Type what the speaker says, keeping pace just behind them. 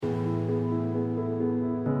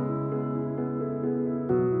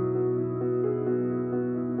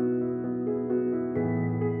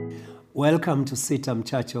Welcome to CITAM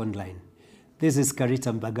Church Online. This is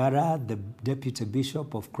Karita Mbagara, the Deputy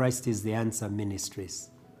Bishop of Christ is the Answer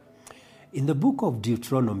Ministries. In the book of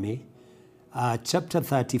Deuteronomy, chapter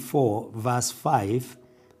 34, verse 5,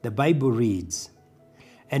 the Bible reads,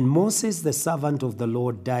 "And Moses, the servant of the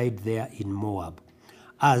Lord, died there in Moab,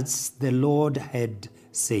 as the Lord had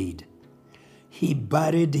said. He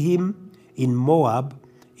buried him in Moab,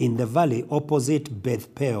 in the valley opposite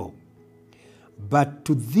Beth Peor. But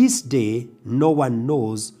to this day, no one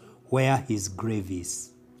knows where his grave is."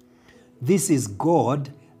 This is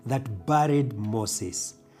God that buried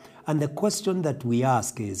Moses. And the question that we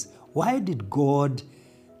ask is, why did God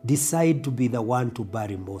decide to be the one to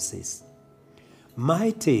bury Moses? My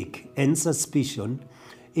take and suspicion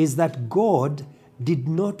is that God did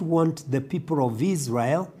not want the people of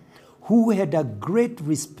Israel, who had a great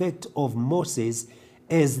respect of Moses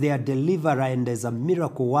as their deliverer and as a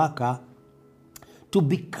miracle worker, to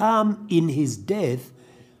become in his death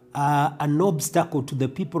an obstacle to the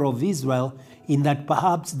people of Israel, in that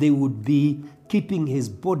perhaps they would be keeping his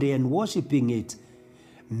body and worshiping it,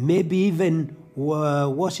 maybe even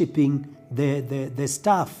worshiping the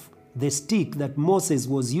staff, the stick that Moses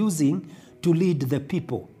was using to lead the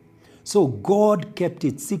people. So God kept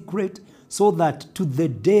it secret so that to the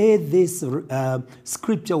day this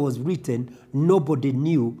scripture was written, nobody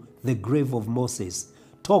knew the grave of Moses.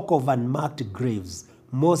 Talk of unmarked graves.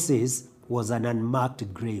 Moses was an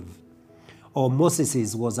unmarked grave, or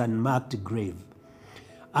Moses's was an unmarked grave.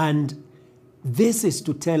 And this is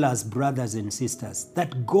to tell us, brothers and sisters,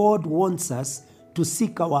 that God wants us to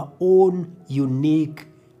seek our own unique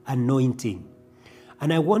anointing.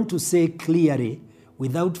 And I want to say clearly,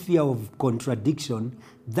 without fear of contradiction,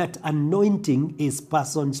 that anointing is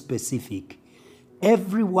person specific.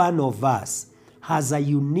 Every one of us has a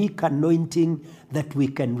unique anointing that we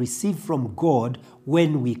can receive from God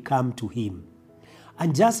when we come to him.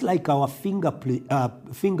 And just like our fingerprints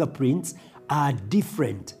are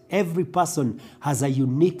different, every person has a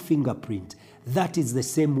unique fingerprint. That is the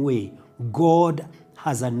same way God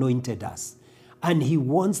has anointed us. And he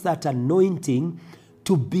wants that anointing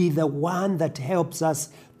to be the one that helps us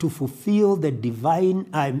to fulfill the divine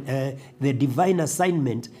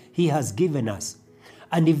assignment he has given us.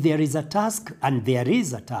 And if there is a task, and there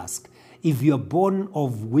is a task, if you're born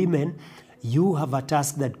of women, you have a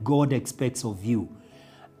task that God expects of you.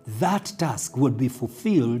 That task would be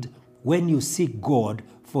fulfilled when you seek God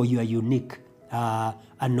for your unique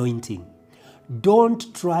anointing.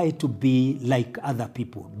 Don't try to be like other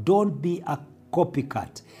people. Don't be a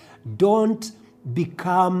copycat. Don't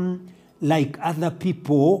become like other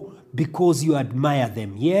people because you admire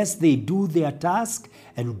them. Yes, they do their task,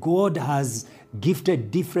 and God has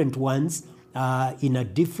gifted different ones in a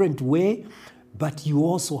different way, but you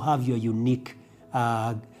also have your unique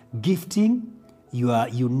gifting, your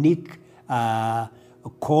unique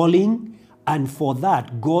calling, and for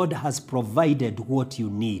that, God has provided what you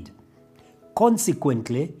need.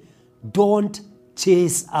 Consequently, don't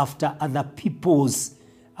chase after other people's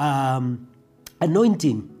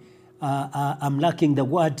anointing. I'm lacking the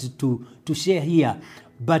word to share here,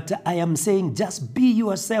 but I am saying just be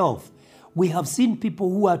yourself. We have seen people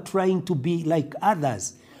who are trying to be like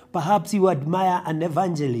others. Perhaps you admire an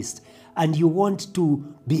evangelist and you want to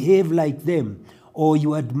behave like them, or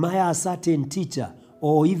you admire a certain teacher,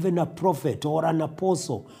 or even a prophet or an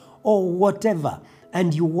apostle, or whatever,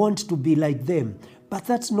 and you want to be like them. But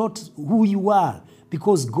that's not who you are,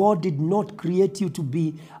 because God did not create you to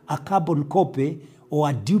be a carbon copy or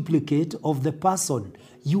a duplicate of the person.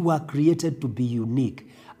 You are created to be unique,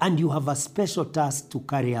 and you have a special task to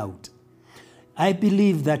carry out. I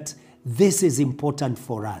believe that this is important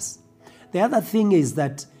for us. The other thing is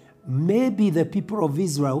that maybe the people of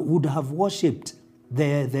Israel would have worshipped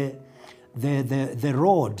the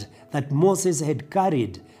rod that Moses had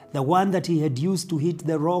carried, the one that he had used to hit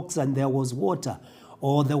the rocks and there was water,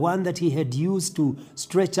 or the one that he had used to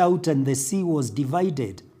stretch out and the sea was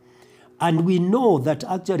divided. And we know that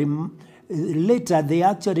actually later they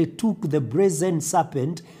actually took the brazen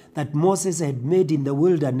serpent that Moses had made in the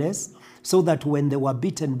wilderness, so that when they were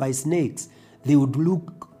bitten by snakes, they would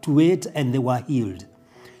look to it and they were healed.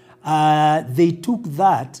 They took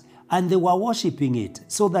that and they were worshipping it,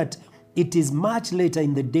 so that it is much later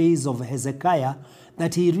in the days of Hezekiah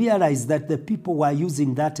that he realized that the people were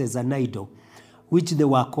using that as an idol, which they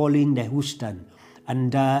were calling Nehushtan.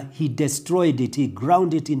 And he destroyed it, he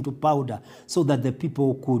ground it into powder so that the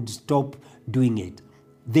people could stop doing it.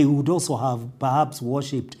 They would also have perhaps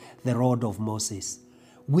worshipped the rod of Moses.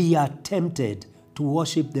 We are tempted to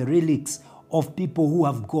worship the relics of people who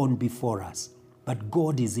have gone before us. But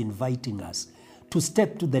God is inviting us to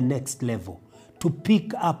step to the next level, to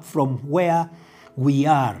pick up from where we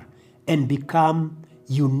are and become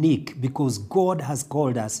unique, because God has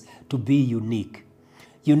called us to be unique.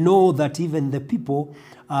 You know that even the people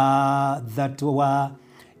that were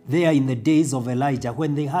there in the days of Elijah,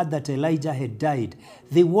 when they heard that Elijah had died,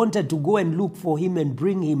 they wanted to go and look for him and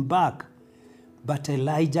bring him back. But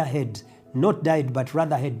Elijah had not died, but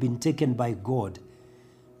rather had been taken by God.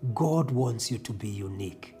 God wants you to be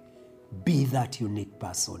unique. Be that unique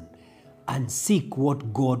person and seek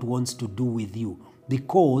what God wants to do with you,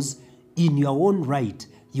 because in your own right,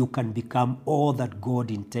 you can become all that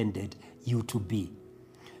God intended you to be.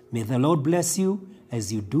 May the Lord bless you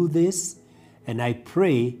as you do this, and I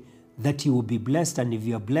pray that you will be blessed, and if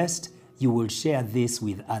you are blessed, you will share this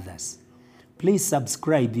with others. Please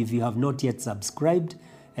subscribe if you have not yet subscribed,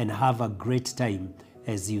 and have a great time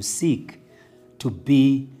as you seek to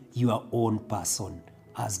be your own person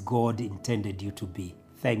as God intended you to be.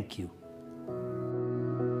 Thank you.